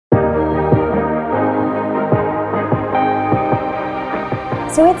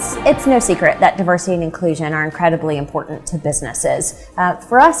So it's no secret that diversity and inclusion are incredibly important to businesses.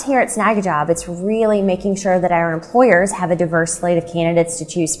 For us here at Snagajob, it's really making sure that our employers have a diverse slate of candidates to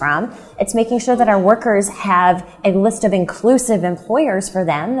choose from. It's making sure that our workers have a list of inclusive employers for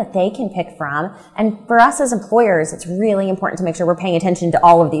them that they can pick from. And for us as employers, it's really important to make sure we're paying attention to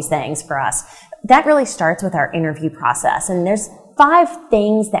all of these things for us. That really starts with our interview process. And there's 5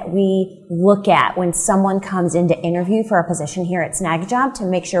 things that we look at when someone comes in to interview for a position here at Snagajob to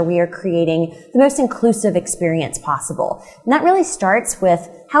make sure we are creating the most inclusive experience possible. And that really starts with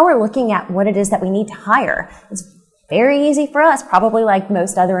how we're looking at what it is that we need to hire. It's very easy for us, probably like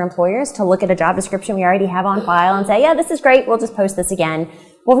most other employers, to look at a job description we already have on file and say, yeah, this is great, we'll just post this again.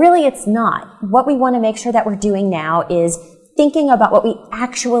 Well, really, it's not. What we want to make sure that we're doing now is thinking about what we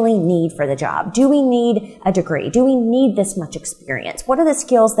actually need for the job. Do we need a degree? Do we need this much experience? What are the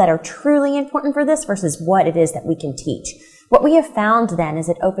skills that are truly important for this versus what it is that we can teach? What we have found then is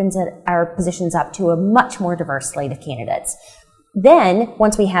it opens our positions up to a much more diverse slate of candidates. Then,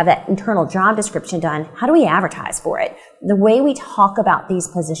 once we have that internal job description done, how do we advertise for it? The way we talk about these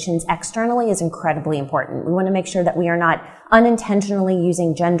positions externally is incredibly important. We want to make sure that we are not unintentionally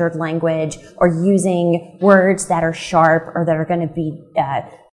using gendered language or using words that are sharp or that are going to be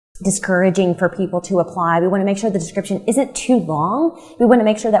discouraging for people to apply. We want to make sure the description isn't too long. We want to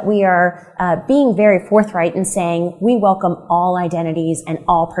make sure that we are being very forthright in saying we welcome all identities and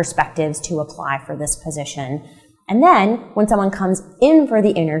all perspectives to apply for this position. And then, when someone comes in for the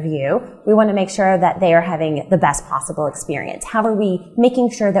interview, we want to make sure that they are having the best possible experience. How are we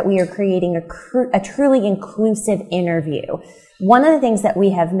making sure that we are creating a truly inclusive interview? One of the things that we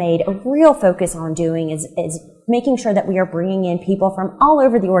have made a real focus on doing is making sure that we are bringing in people from all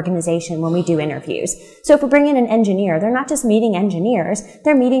over the organization when we do interviews. So if we bring in an engineer, they're not just meeting engineers,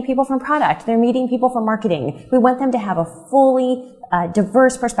 they're meeting people from product, they're meeting people from marketing. We want them to have a fully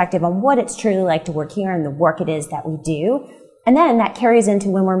diverse perspective on what it's truly like to work here and the work it is that we do. And then that carries into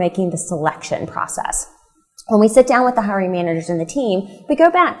when we're making the selection process. When we sit down with the hiring managers and the team, we go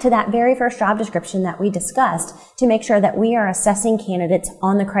back to that very first job description that we discussed to make sure that we are assessing candidates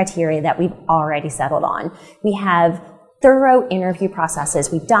on the criteria that we've already settled on. We have thorough interview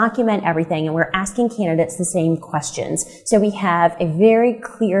processes. We document everything and we're asking candidates the same questions. So we have a very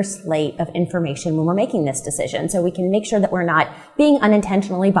clear slate of information when we're making this decision. So we can make sure that we're not being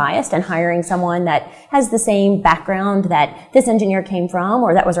unintentionally biased and hiring someone that has the same background that this engineer came from,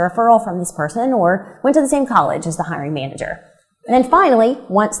 or that was a referral from this person, or went to the same college as the hiring manager. And then finally,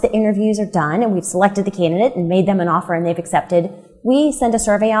 once the interviews are done and we've selected the candidate and made them an offer and they've accepted, we send a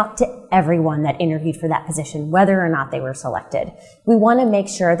survey out to everyone that interviewed for that position, whether or not they were selected. We want to make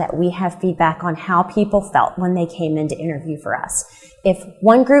sure that we have feedback on how people felt when they came in to interview for us. If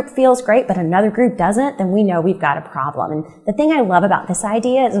one group feels great but another group doesn't, then we know we've got a problem. And the thing I love about this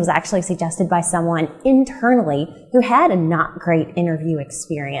idea is it was actually suggested by someone internally who had a not great interview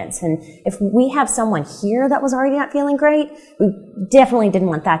experience. And if we have someone here that was already not feeling great, we definitely didn't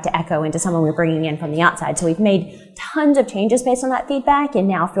want that to echo into someone we're bringing in from the outside. So we've made tons of changes based on that feedback and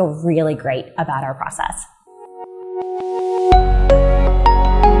now feel really great about our process.